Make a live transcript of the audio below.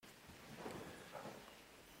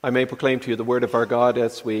I may proclaim to you the word of our God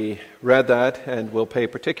as we read that, and we'll pay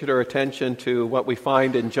particular attention to what we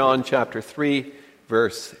find in John chapter 3,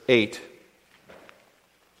 verse 8.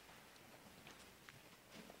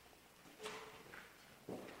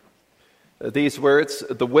 These words,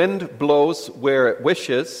 "The wind blows where it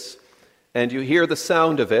wishes, and you hear the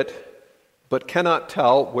sound of it, but cannot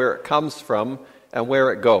tell where it comes from and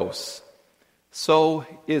where it goes. So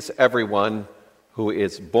is everyone who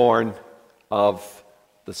is born of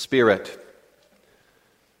the Spirit."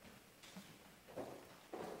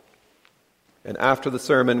 And after the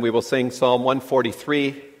sermon, we will sing Psalm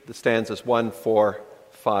 143, the stanzas 1, 4,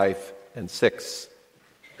 5, and 6.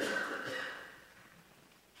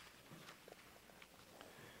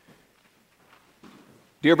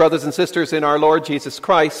 Dear brothers and sisters in our Lord Jesus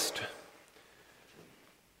Christ,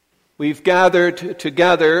 we've gathered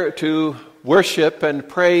together to worship and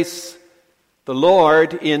praise the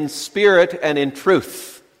Lord in spirit and in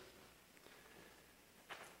truth.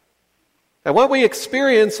 And what we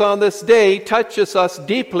experience on this day touches us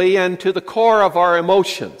deeply and to the core of our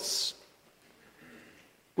emotions.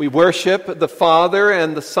 We worship the Father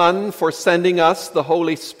and the Son for sending us the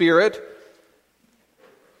Holy Spirit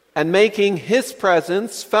and making His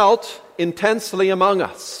presence felt intensely among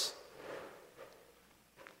us.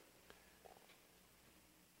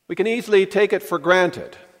 We can easily take it for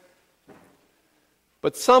granted,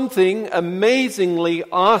 but something amazingly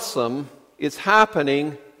awesome is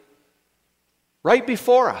happening right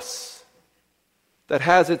before us that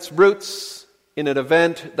has its roots in an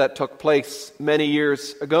event that took place many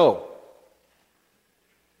years ago.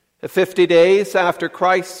 50 days after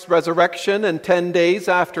Christ's resurrection and 10 days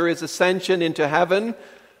after His ascension into heaven,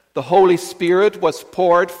 the Holy Spirit was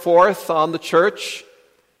poured forth on the church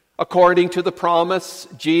according to the promise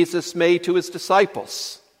Jesus made to His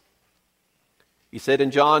disciples. He said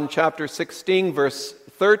in John chapter 16, verse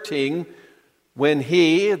 13, "When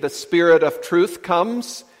He, the Spirit of truth,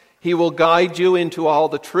 comes, He will guide you into all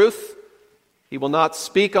the truth. He will not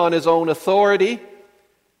speak on His own authority,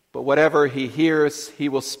 but whatever He hears, He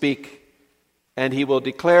will speak, and He will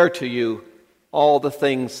declare to you all the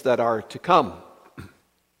things that are to come."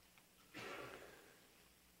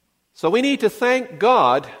 So we need to thank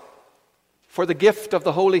God for the gift of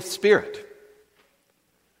the Holy Spirit.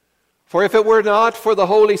 For if it were not for the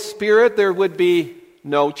Holy Spirit, there would be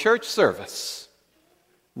no church service,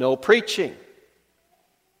 no preaching,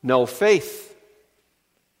 no faith,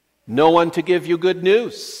 no one to give you good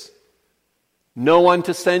news, no one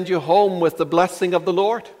to send you home with the blessing of the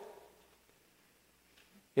Lord.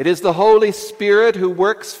 It is the Holy Spirit who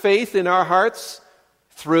works faith in our hearts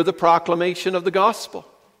through the proclamation of the gospel.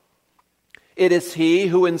 It is He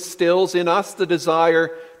who instills in us the desire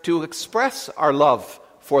to express our love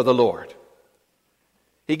for the Lord.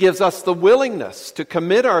 He gives us the willingness to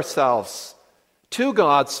commit ourselves to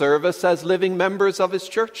God's service as living members of His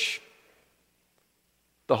church.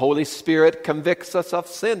 The Holy Spirit convicts us of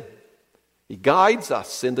sin. He guides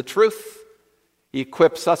us in the truth. He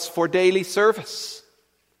equips us for daily service.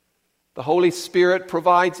 The Holy Spirit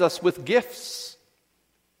provides us with gifts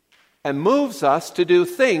and moves us to do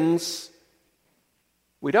things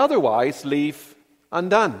we'd otherwise leave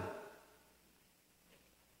undone.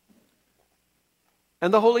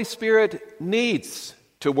 And the Holy Spirit needs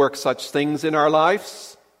to work such things in our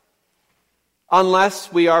lives.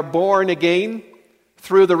 Unless we are born again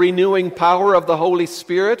through the renewing power of the Holy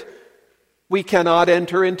Spirit, we cannot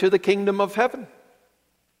enter into the kingdom of heaven.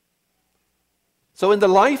 So in the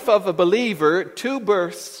life of a believer, two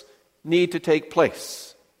births need to take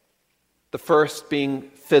place. The first being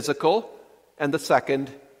physical and the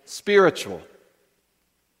second spiritual.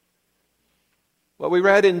 What we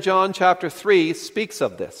read in John chapter 3 speaks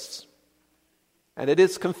of this. And it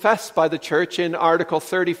is confessed by the church in Article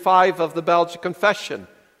 35 of the Belgian Confession,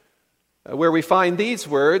 where we find these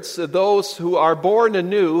words: "Those who are born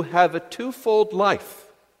anew have a twofold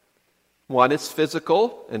life. One is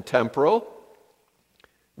physical and temporal,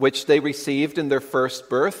 which they received in their first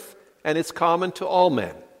birth and is common to all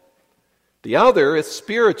men. The other is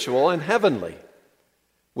spiritual and heavenly,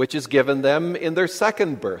 which is given them in their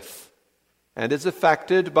second birth and is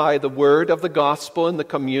effected by the word of the gospel and the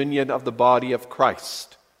communion of the body of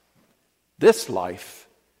Christ. This life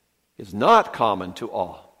is not common to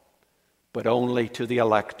all, but only to the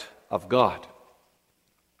elect of God."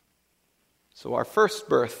 So our first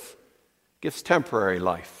birth gives temporary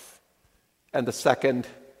life, and the second,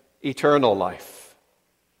 eternal life.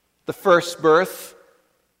 The first birth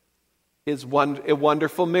is a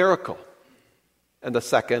wonderful miracle, and the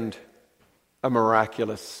second, a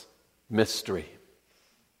miraculous mystery.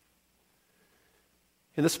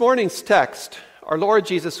 In this morning's text, our Lord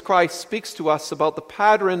Jesus Christ speaks to us about the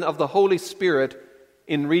pattern of the Holy Spirit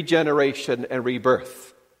in regeneration and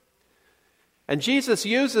rebirth. And Jesus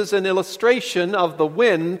uses an illustration of the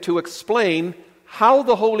wind to explain how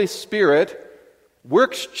the Holy Spirit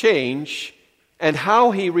works change and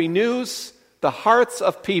how he renews the hearts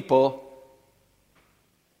of people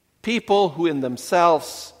who in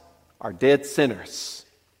themselves are dead sinners.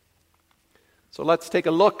 So let's take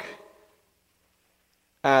a look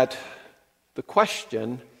at the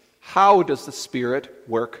question, how does the Spirit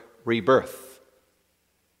work rebirth?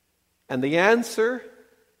 And the answer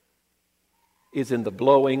is in the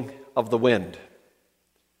blowing of the wind.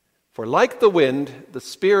 For like the wind, the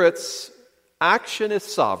Spirit's action is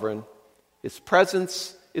sovereign, his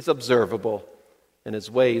presence is observable, and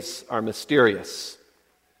his ways are mysterious.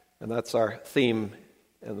 And that's our theme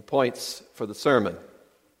and the points for the sermon.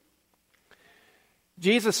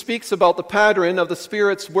 Jesus speaks about the pattern of the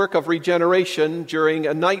Spirit's work of regeneration during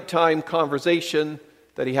a nighttime conversation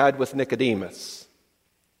that he had with Nicodemus.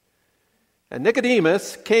 And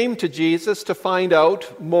Nicodemus came to Jesus to find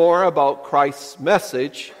out more about Christ's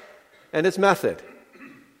message and his method.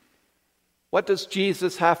 What does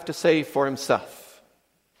Jesus have to say for himself?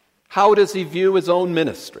 How does he view his own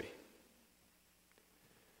ministry?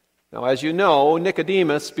 Now, as you know,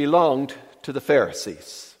 Nicodemus belonged to the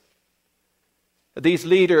Pharisees. These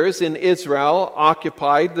leaders in Israel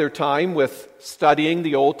occupied their time with studying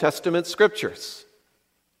the Old Testament scriptures.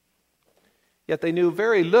 Yet they knew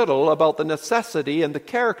very little about the necessity and the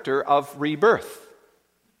character of rebirth.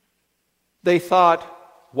 They thought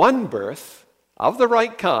one birth of the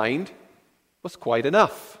right kind was quite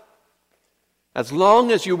enough. As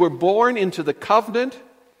long as you were born into the covenant,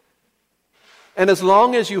 and as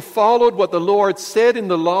long as you followed what the Lord said in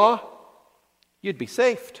the law, you'd be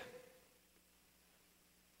saved.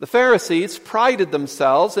 The Pharisees prided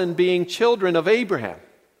themselves in being children of Abraham,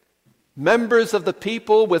 members of the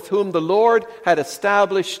people with whom the Lord had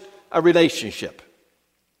established a relationship.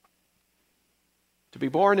 To be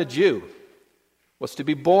born a Jew was to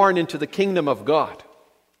be born into the kingdom of God.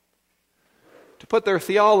 To put their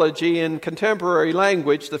theology in contemporary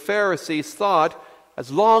language, the Pharisees thought,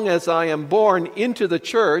 as long as I am born into the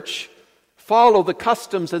church, follow the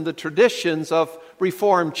customs and the traditions of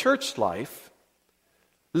Reformed church life,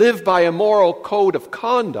 live by a moral code of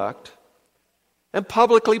conduct, and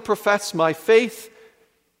publicly profess my faith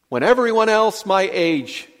when everyone else my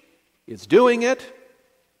age is doing it,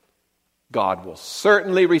 God will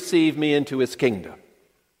certainly receive me into his kingdom.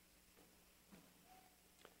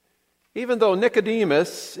 Even though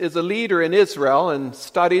Nicodemus is a leader in Israel and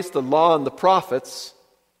studies the law and the prophets,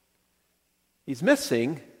 he's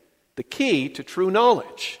missing the key to true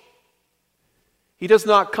knowledge. He does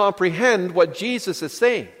not comprehend what Jesus is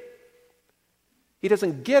saying. He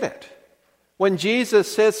doesn't get it. When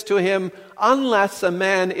Jesus says to him, unless a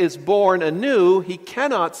man is born anew, he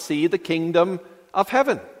cannot see the kingdom of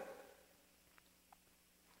heaven.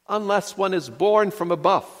 Unless one is born from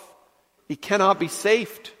above, he cannot be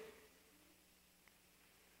saved.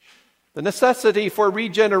 The necessity for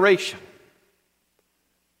regeneration,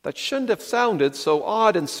 that shouldn't have sounded so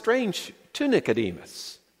odd and strange to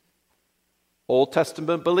Nicodemus. Old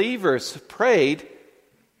Testament believers prayed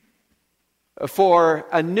for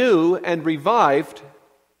a new and revived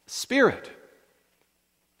spirit.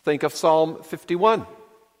 Think of Psalm 51.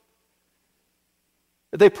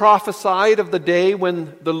 They prophesied of the day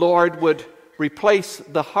when the Lord would replace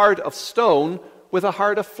the heart of stone with a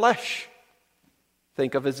heart of flesh.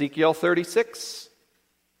 Think of Ezekiel 36.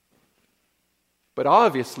 But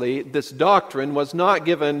obviously, this doctrine was not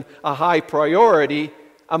given a high priority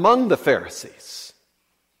among the Pharisees.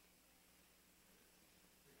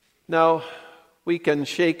 Now, we can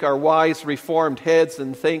shake our wise Reformed heads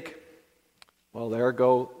and think, well, there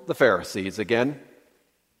go the Pharisees again.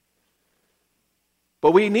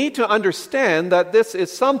 But we need to understand that this is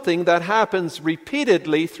something that happens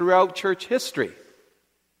repeatedly throughout church history.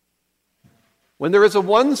 When there is a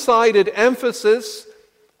one-sided emphasis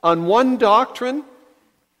on one doctrine,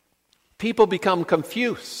 people become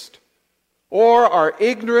confused or are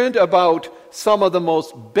ignorant about some of the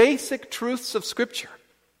most basic truths of Scripture.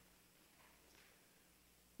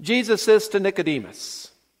 Jesus says to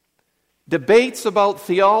Nicodemus, debates about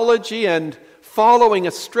theology and following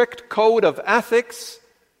a strict code of ethics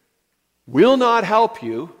will not help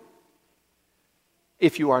you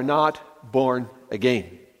if you are not born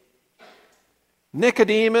again.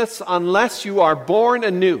 Nicodemus, unless you are born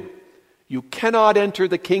anew, you cannot enter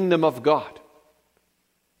the kingdom of God.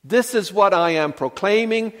 This is what I am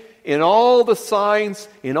proclaiming in all the signs,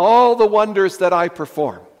 in all the wonders that I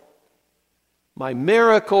perform. My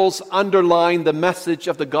miracles underline the message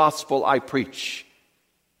of the gospel I preach.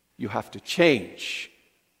 You have to change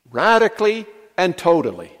radically and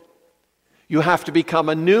totally. You have to become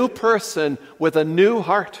a new person with a new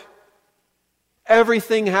heart.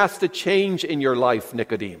 Everything has to change in your life,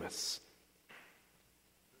 Nicodemus.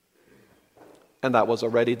 And that was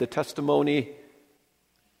already the testimony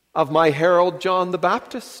of my herald John the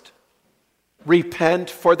Baptist. Repent,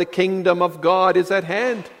 for the kingdom of God is at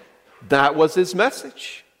hand. That was his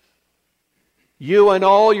message. You and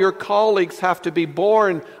all your colleagues have to be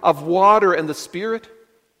born of water and the Spirit.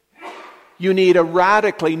 You need a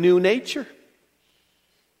radically new nature.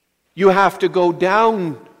 You have to go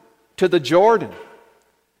down to the Jordan,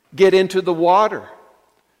 get into the water,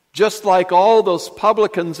 just like all those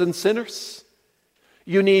publicans and sinners.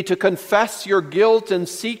 You need to confess your guilt and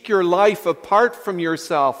seek your life apart from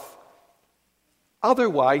yourself.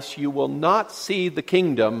 Otherwise, you will not see the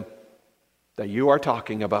kingdom that you are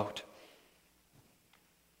talking about.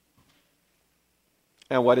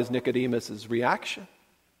 And what is Nicodemus' reaction?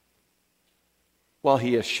 Well,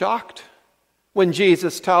 he is shocked when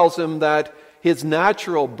Jesus tells him that his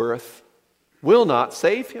natural birth will not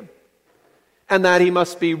save him and that he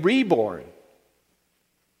must be reborn.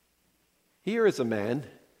 Here is a man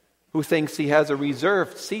who thinks he has a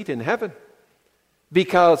reserved seat in heaven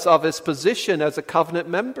because of his position as a covenant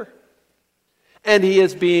member. And he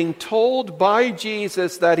is being told by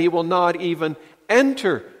Jesus that he will not even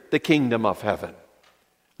enter the kingdom of heaven,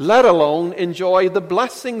 let alone enjoy the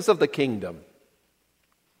blessings of the kingdom,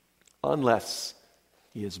 unless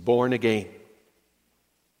he is born again.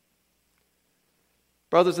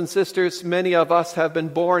 Brothers and sisters, many of us have been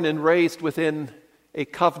born and raised within a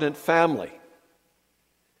covenant family.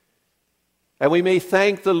 And we may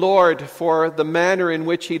thank the Lord for the manner in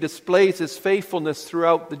which he displays his faithfulness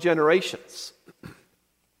throughout the generations.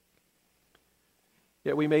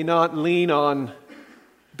 Yet we may not lean on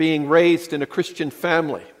being raised in a Christian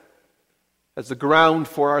family as the ground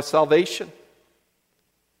for our salvation.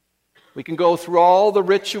 We can go through all the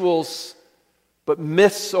rituals, but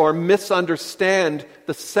miss or misunderstand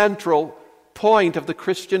the central point of the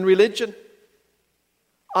Christian religion.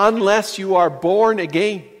 Unless you are born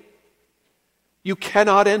again, you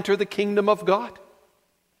cannot enter the kingdom of God.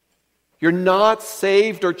 You're not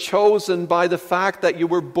saved or chosen by the fact that you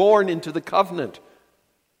were born into the covenant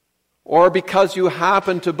or because you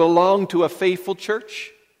happen to belong to a faithful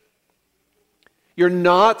church. You're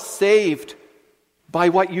not saved by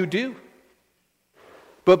what you do,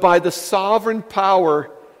 but by the sovereign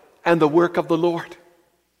power and the work of the Lord.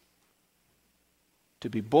 To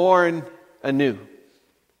be born anew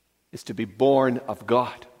is to be born of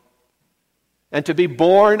God. And to be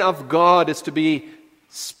born of God is to be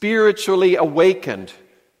spiritually awakened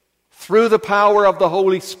through the power of the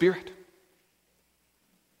Holy Spirit.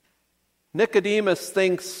 Nicodemus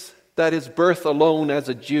thinks that his birth alone as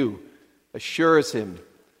a Jew assures him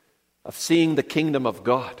of seeing the kingdom of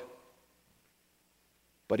God.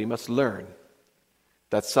 But he must learn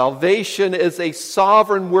that salvation is a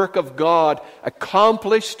sovereign work of God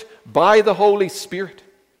accomplished by the Holy Spirit.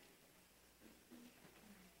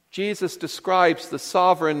 Jesus describes the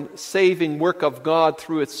sovereign saving work of God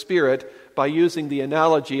through its Spirit by using the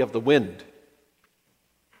analogy of the wind.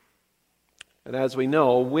 And as we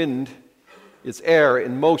know, wind is air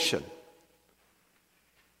in motion.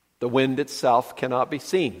 The wind itself cannot be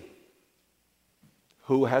seen.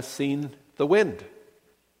 Who has seen the wind?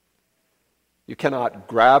 You cannot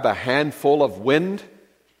grab a handful of wind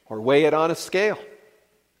or weigh it on a scale.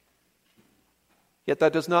 Yet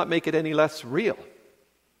that does not make it any less real.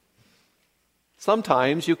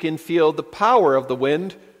 Sometimes you can feel the power of the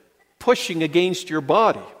wind pushing against your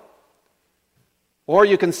body. Or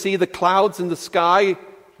you can see the clouds in the sky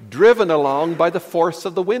driven along by the force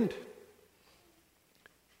of the wind.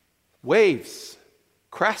 Waves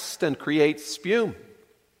crest and create spume.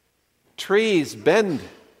 Trees bend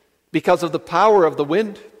because of the power of the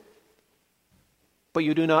wind. But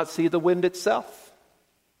you do not see the wind itself.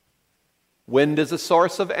 Wind is a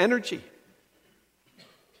source of energy.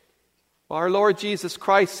 Our Lord Jesus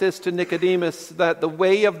Christ says to Nicodemus that the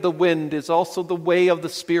way of the wind is also the way of the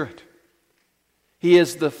Spirit. He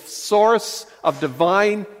is the source of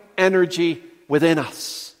divine energy within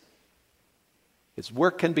us. His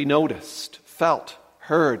work can be noticed, felt,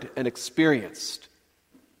 heard, and experienced,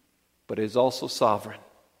 but it is also sovereign.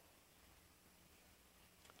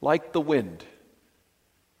 Like the wind,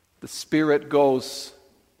 the Spirit goes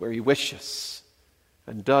where He wishes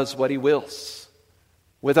and does what He wills,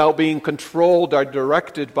 without being controlled or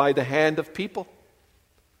directed by the hand of people.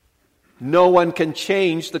 No one can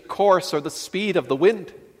change the course or the speed of the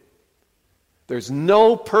wind. There's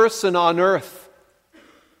no person on earth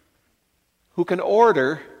who can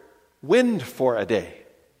order wind for a day,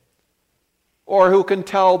 or who can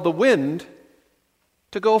tell the wind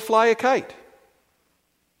to go fly a kite.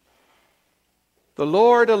 The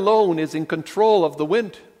Lord alone is in control of the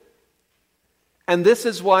wind. And this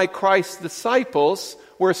is why Christ's disciples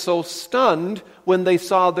were so stunned when they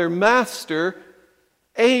saw their master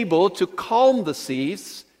able to calm the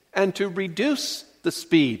seas and to reduce the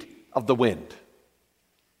speed of the wind.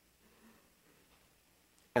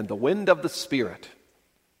 And the wind of the Spirit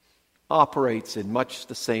operates in much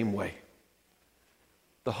the same way.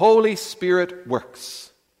 The Holy Spirit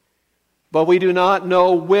works, but we do not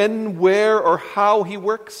know when, where, or how He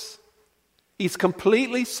works. He's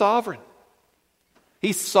completely sovereign.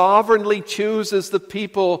 He sovereignly chooses the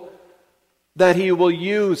people that He will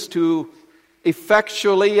use to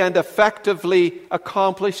effectually and effectively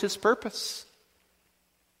accomplish His purpose.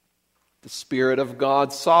 The Spirit of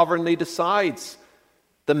God sovereignly decides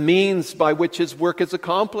the means by which His work is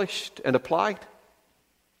accomplished and applied.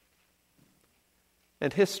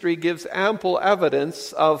 And history gives ample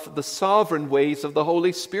evidence of the sovereign ways of the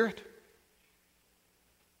Holy Spirit.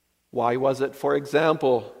 Why was it, for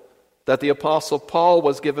example, that the Apostle Paul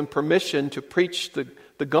was given permission to preach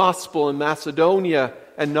the gospel in Macedonia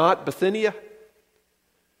and not Bithynia?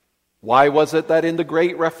 Why was it that in the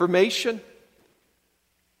Great Reformation,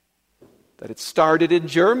 that it started in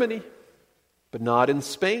Germany, but not in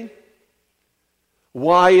Spain?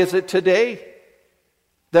 Why is it today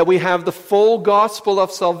that we have the full gospel of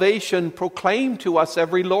salvation proclaimed to us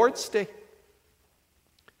every Lord's Day?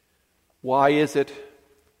 Why is it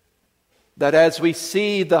that as we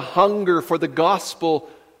see the hunger for the gospel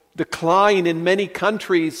decline in many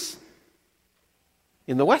countries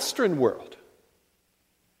in the Western world,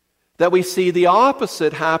 that we see the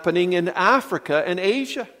opposite happening in Africa and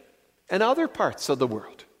Asia and other parts of the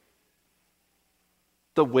world?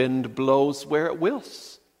 The wind blows where it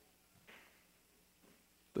wills.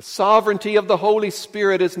 The sovereignty of the Holy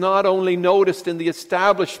Spirit is not only noticed in the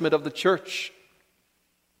establishment of the church,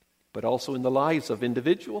 but also in the lives of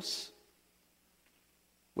individuals.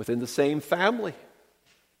 Within the same family,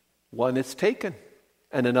 one is taken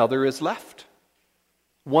and another is left.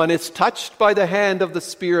 One is touched by the hand of the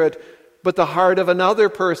Spirit, but the heart of another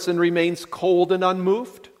person remains cold and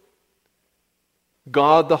unmoved.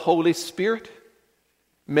 God, the Holy Spirit,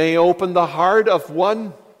 may open the heart of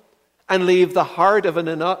one and leave the heart of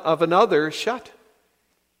another shut.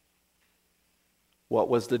 What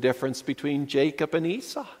was the difference between Jacob and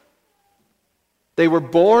Esau? They were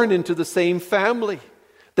born into the same family.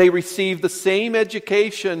 They received the same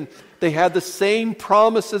education. They had the same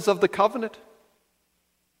promises of the covenant.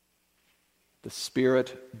 The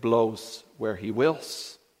Spirit blows where He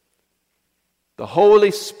wills. The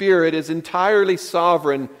Holy Spirit is entirely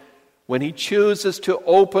sovereign when He chooses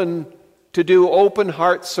to do open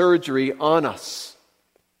heart surgery on us,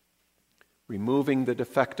 removing the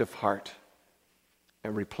defective heart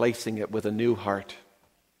and replacing it with a new heart.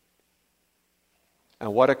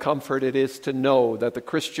 And what a comfort it is to know that the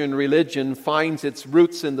Christian religion finds its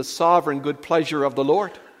roots in the sovereign good pleasure of the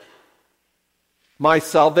Lord. My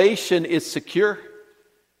salvation is secure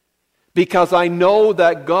because I know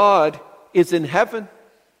that God is in heaven,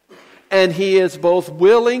 and He is both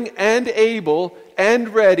willing and able and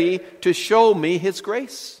ready to show me His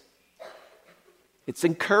grace. It's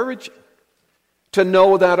encouraging to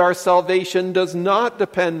know that our salvation does not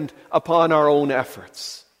depend upon our own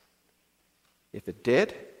efforts. If it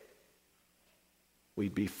did,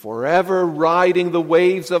 we'd be forever riding the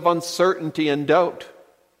waves of uncertainty and doubt.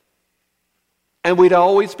 And we'd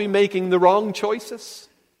always be making the wrong choices.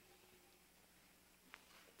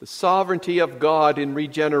 The sovereignty of God in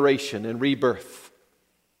regeneration and rebirth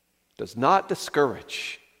does not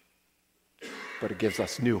discourage, but it gives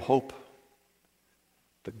us new hope.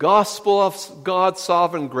 The gospel of God's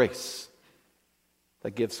sovereign grace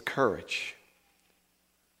that gives courage,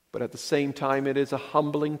 but at the same time it is a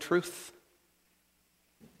humbling truth.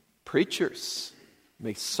 Preachers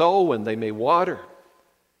may sow and they may water.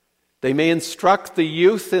 They may instruct the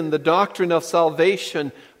youth in the doctrine of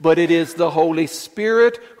salvation, but it is the Holy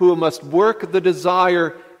Spirit who must work the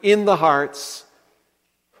desire in the hearts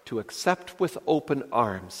to accept with open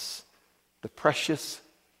arms the precious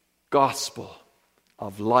gospel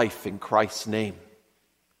of life in Christ's name.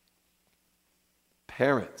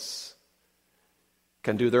 Parents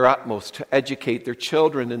can do their utmost to educate their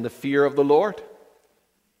children in the fear of the Lord,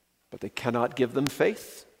 but they cannot give them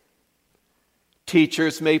faith.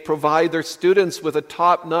 Teachers may provide their students with a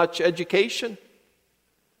top-notch education,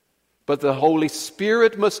 but the Holy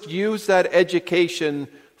Spirit must use that education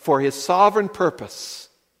for His sovereign purpose.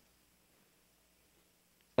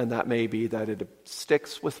 And that may be that it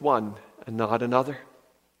sticks with one and not another.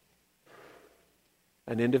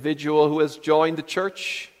 An individual who has joined the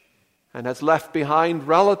church and has left behind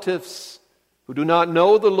relatives who do not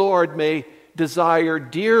know the Lord may desire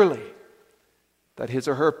dearly that his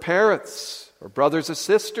or her parents or brothers or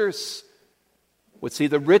sisters would see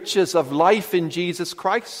the riches of life in Jesus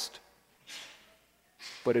Christ.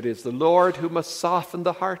 But it is the Lord who must soften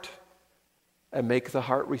the heart and make the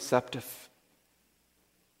heart receptive.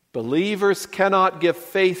 Believers cannot give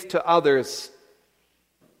faith to others,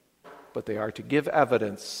 but they are to give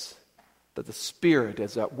evidence that the Spirit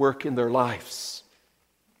is at work in their lives.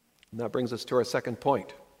 And that brings us to our second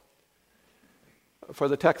point. For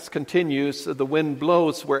the text continues, the wind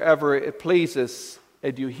blows wherever it pleases,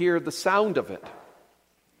 and you hear the sound of it.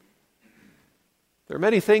 There are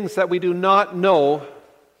many things that we do not know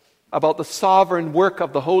about the sovereign work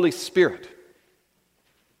of the Holy Spirit.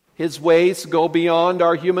 His ways go beyond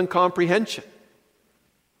our human comprehension.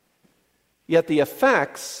 Yet the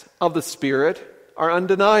effects of the Spirit are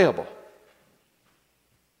undeniable.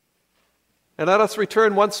 And let us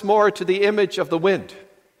return once more to the image of the wind.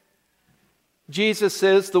 Jesus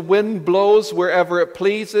says, the wind blows wherever it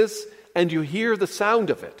pleases, and you hear the sound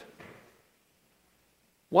of it.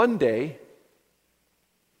 One day,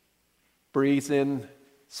 breathes in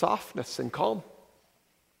softness and calm,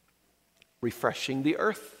 refreshing the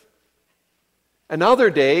earth. Another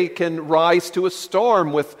day can rise to a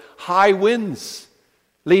storm with high winds,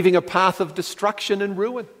 leaving a path of destruction and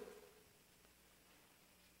ruin.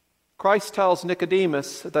 Christ tells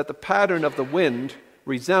Nicodemus that the pattern of the wind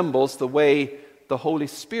resembles the way the Holy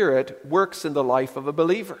Spirit works in the life of a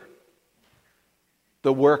believer.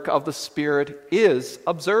 The work of the Spirit is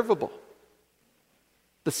observable.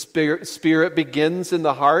 The Spirit begins in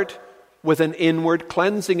the heart with an inward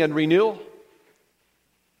cleansing and renewal.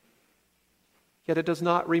 Yet it does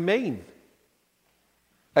not remain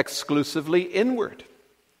exclusively inward.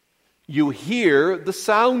 You hear the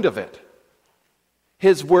sound of it.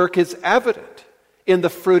 His work is evident in the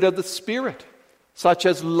fruit of the Spirit, such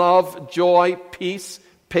as love, joy, peace,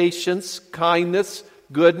 patience, kindness,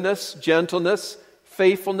 goodness, gentleness,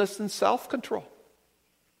 faithfulness, and self-control.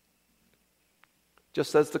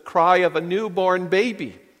 Just as the cry of a newborn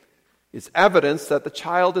baby is evidence that the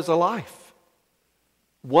child is alive.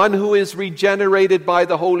 One who is regenerated by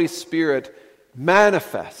the Holy Spirit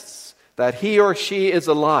manifests that he or she is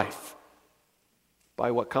alive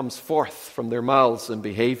by what comes forth from their mouths and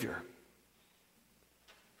behavior.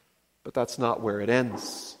 But that's not where it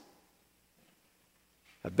ends.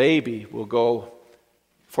 A baby will go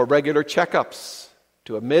for regular checkups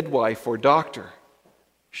to a midwife or doctor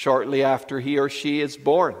shortly after he or she is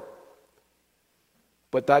born.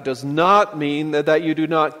 But that does not mean that you do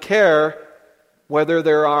not care whether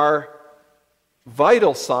there are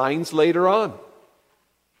vital signs later on.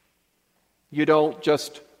 You don't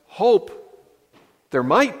just hope there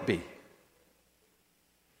might be.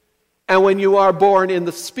 And when you are born in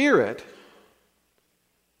the Spirit,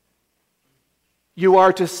 you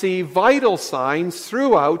are to see vital signs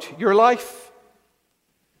throughout your life.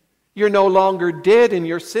 You're no longer dead in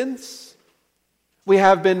your sins. We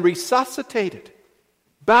have been resuscitated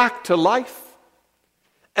back to life.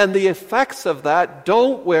 And the effects of that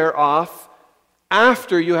don't wear off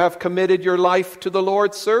after you have committed your life to the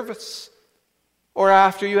Lord's service or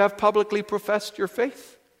after you have publicly professed your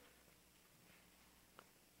faith.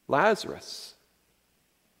 Lazarus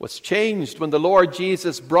was changed when the Lord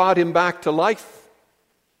Jesus brought him back to life.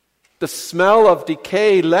 The smell of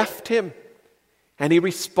decay left him, and he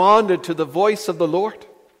responded to the voice of the Lord.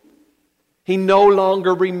 He no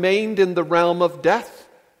longer remained in the realm of death,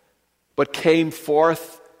 but came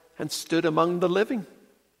forth and stood among the living.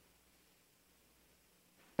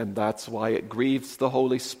 And that's why it grieves the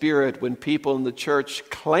Holy Spirit when people in the church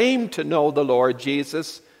claim to know the Lord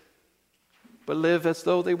Jesus, but live as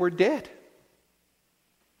though they were dead.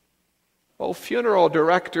 Oh, funeral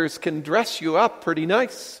directors can dress you up pretty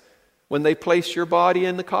nice when they place your body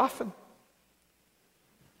in the coffin.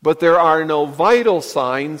 But there are no vital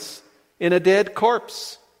signs in a dead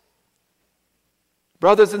corpse.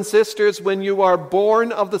 Brothers and sisters, when you are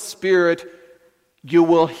born of the Spirit, you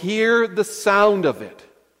will hear the sound of it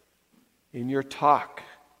in your talk,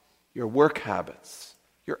 your work habits,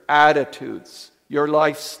 your attitudes, your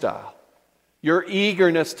lifestyle, your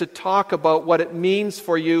eagerness to talk about what it means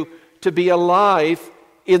for you to be alive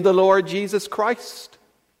in the Lord Jesus Christ.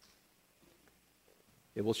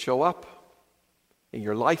 It will show up in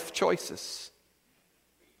your life choices,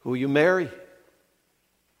 who you marry,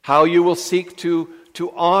 how you will seek to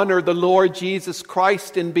to honor the Lord Jesus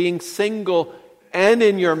Christ in being single and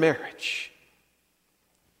in your marriage.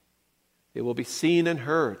 It will be seen and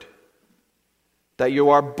heard that you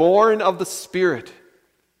are born of the Spirit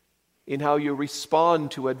in how you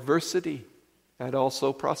respond to adversity and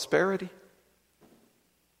also prosperity.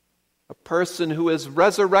 A person who is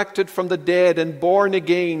resurrected from the dead and born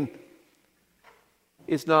again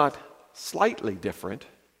is not slightly different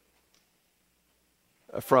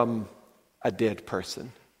from a dead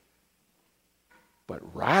person, but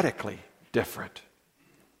radically different.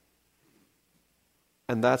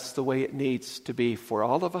 And that's the way it needs to be for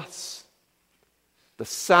all of us. The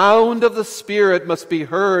sound of the Spirit must be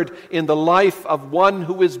heard in the life of one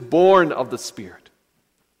who is born of the Spirit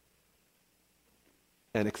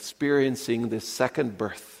and experiencing this second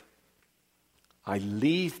birth. I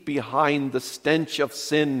leave behind the stench of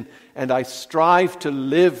sin and I strive to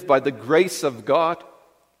live by the grace of God.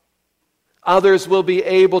 Others will be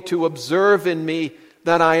able to observe in me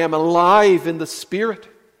that I am alive in the Spirit.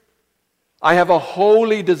 I have a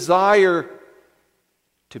holy desire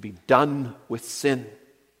to be done with sin.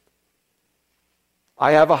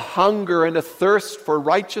 I have a hunger and a thirst for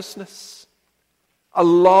righteousness, a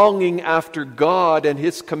longing after God and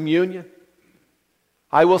His communion.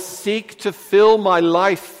 I will seek to fill my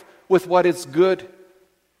life with what is good,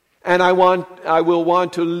 and I will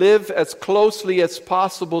want to live as closely as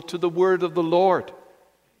possible to the word of the Lord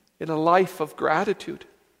in a life of gratitude.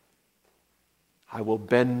 I will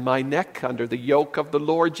bend my neck under the yoke of the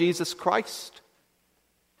Lord Jesus Christ,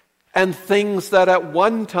 and things that at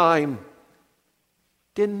one time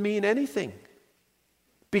didn't mean anything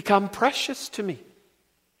become precious to me.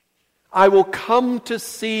 I will come to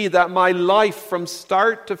see that my life from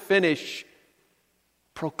start to finish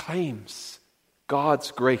proclaims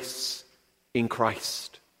God's grace in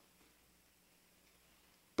Christ.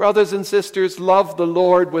 Brothers and sisters, love the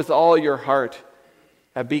Lord with all your heart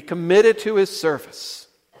and be committed to His service.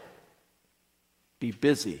 Be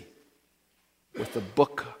busy with the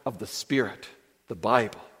book of the Spirit, the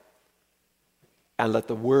Bible, and let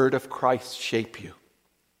the word of Christ shape you.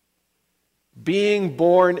 Being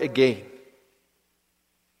born again,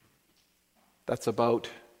 that's about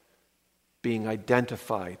being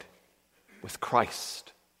identified with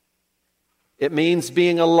Christ. It means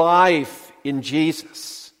being alive in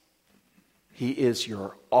Jesus. He is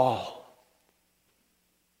your all.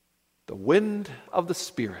 The wind of the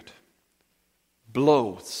Spirit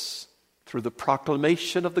blows through the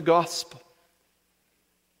proclamation of the gospel.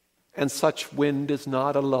 And such wind is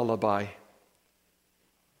not a lullaby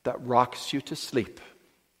that rocks you to sleep,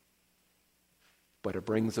 but it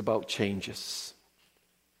brings about changes.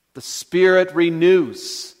 The Spirit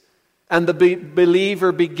renews, and the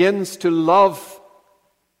believer begins to love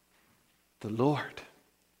the Lord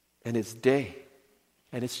and His day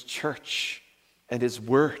and His church and His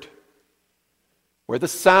word. Where the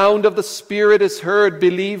sound of the Spirit is heard,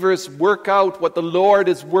 believers work out what the Lord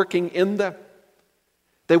is working in them.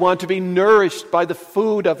 They want to be nourished by the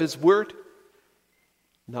food of His word,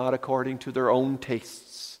 not according to their own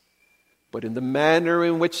tastes, but in the manner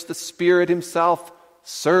in which the Spirit Himself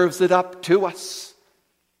serves it up to us.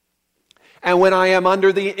 And when I am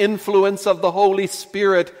under the influence of the Holy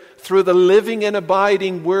Spirit through the living and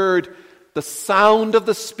abiding word, the sound of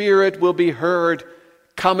the Spirit will be heard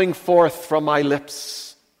coming forth from my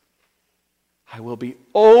lips. I will be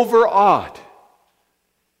overawed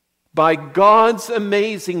by God's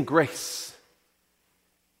amazing grace.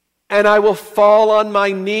 And I will fall on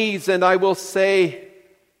my knees and I will say,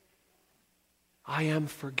 I am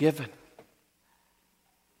forgiven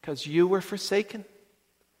because you were forsaken.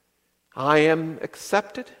 I am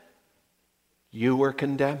accepted. You were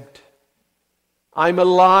condemned. I'm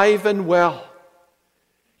alive and well.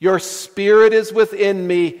 Your Spirit is within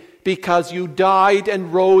me because you died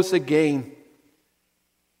and rose again.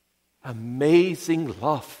 Amazing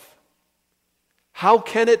love. How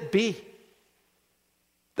can it be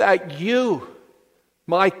that you,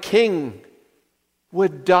 my King,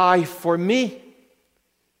 would die for me?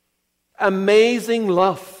 Amazing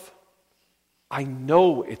love. I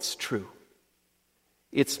know it's true.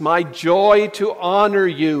 It's my joy to honor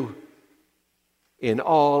you. In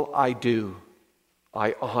all I do,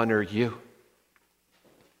 I honor you.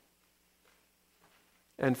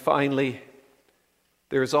 And finally,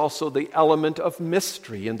 there's also the element of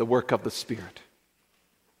mystery in the work of the Spirit.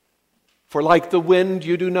 For like the wind,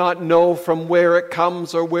 you do not know from where it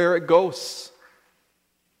comes or where it goes.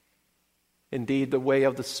 Indeed, the way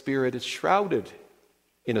of the Spirit is shrouded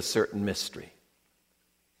in a certain mystery.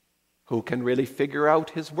 Who can really figure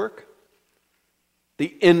out His work?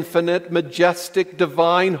 The infinite, majestic,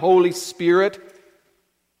 divine Holy Spirit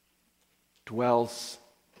dwells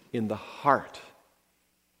in the heart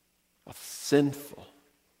of sinful,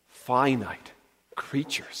 finite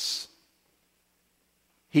creatures.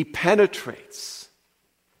 He penetrates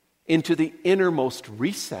into the innermost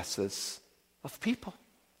recesses of people.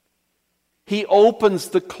 He opens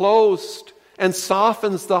the closed and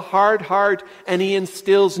softens the hard heart, and He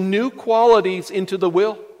instills new qualities into the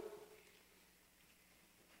will.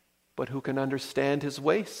 But who can understand His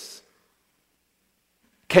ways?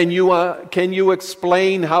 Can you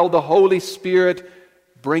explain how the Holy Spirit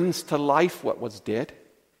brings to life what was dead?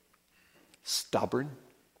 Stubborn,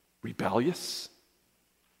 rebellious.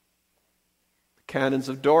 The canons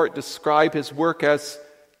of Dort describe His work as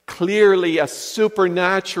clearly a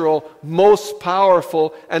supernatural, most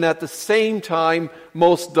powerful, and at the same time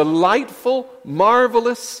most delightful,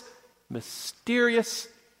 marvelous, mysterious,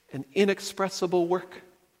 and inexpressible work.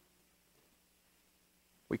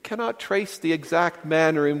 We cannot trace the exact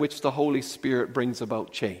manner in which the Holy Spirit brings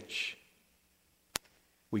about change.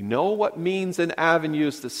 We know what means and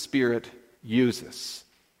avenues the Spirit uses,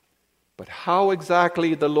 but how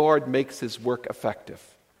exactly the Lord makes His work effective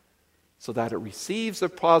so that it receives a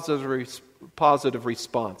positive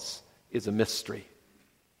response is a mystery.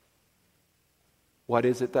 What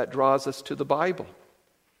is it that draws us to the Bible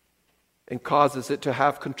and causes it to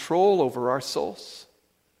have control over our souls?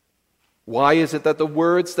 Why is it that the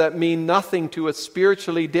words that mean nothing to a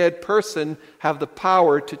spiritually dead person have the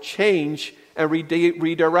power to change and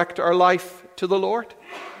redirect our life to the Lord?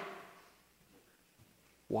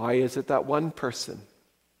 Why is it that one person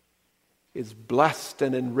is blessed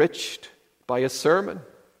and enriched by a sermon,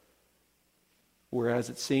 whereas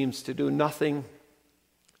it seems to do nothing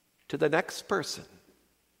to the next person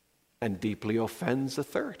and deeply offends a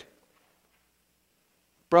third?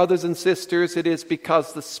 Brothers and sisters, it is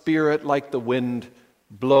because the Spirit, like the wind,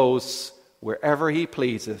 blows wherever He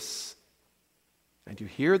pleases, and you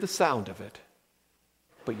hear the sound of it,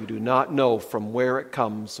 but you do not know from where it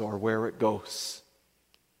comes or where it goes.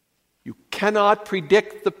 You cannot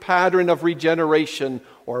predict the pattern of regeneration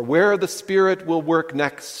or where the Spirit will work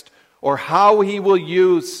next or how He will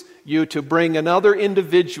use you to bring another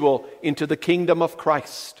individual into the kingdom of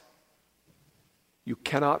Christ. You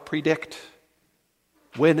cannot predict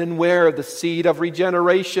when and where the seed of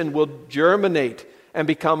regeneration will germinate and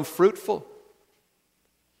become fruitful.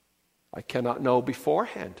 I cannot know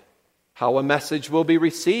beforehand how a message will be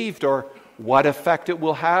received or what effect it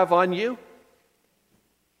will have on you.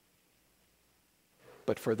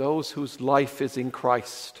 But for those whose life is in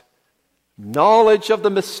Christ, knowledge of the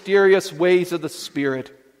mysterious ways of the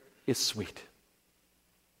Spirit is sweet.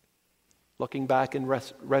 Looking back in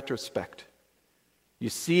retrospect, you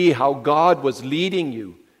see how God was leading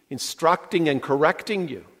you, instructing and correcting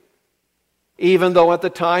you, even though at the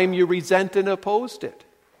time you resent and opposed it.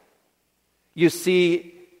 You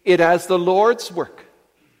see it as the Lord's work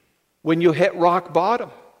when you hit rock bottom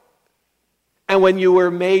and when you were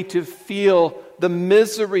made to feel the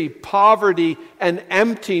misery, poverty, and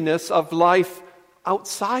emptiness of life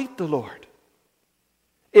outside the Lord.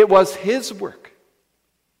 It was His work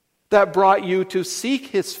that brought you to seek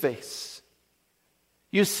His face.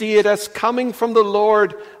 You see it as coming from the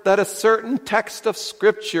Lord that a certain text of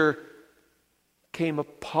Scripture came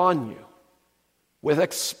upon you with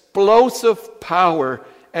explosive power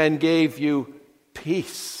and gave you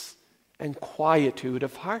peace and quietude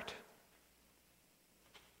of heart.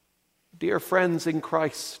 Dear friends in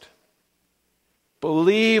Christ,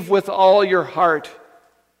 believe with all your heart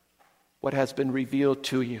what has been revealed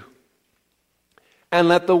to you. And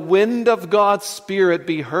let the wind of God's Spirit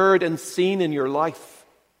be heard and seen in your life.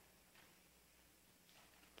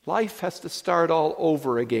 Life has to start all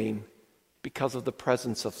over again because of the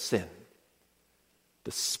presence of sin.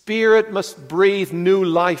 The Spirit must breathe new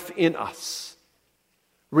life in us.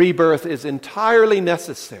 Rebirth is entirely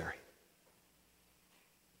necessary.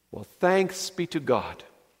 Well, thanks be to God.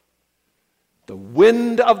 The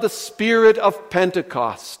wind of the Spirit of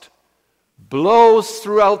Pentecost blows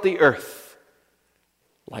throughout the earth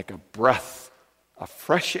like a breath of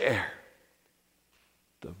fresh air.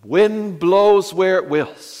 The wind blows where it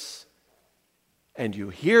wills, and you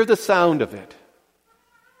hear the sound of it.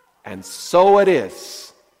 And so it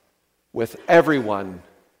is with everyone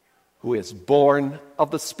who is born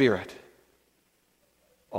of the Spirit.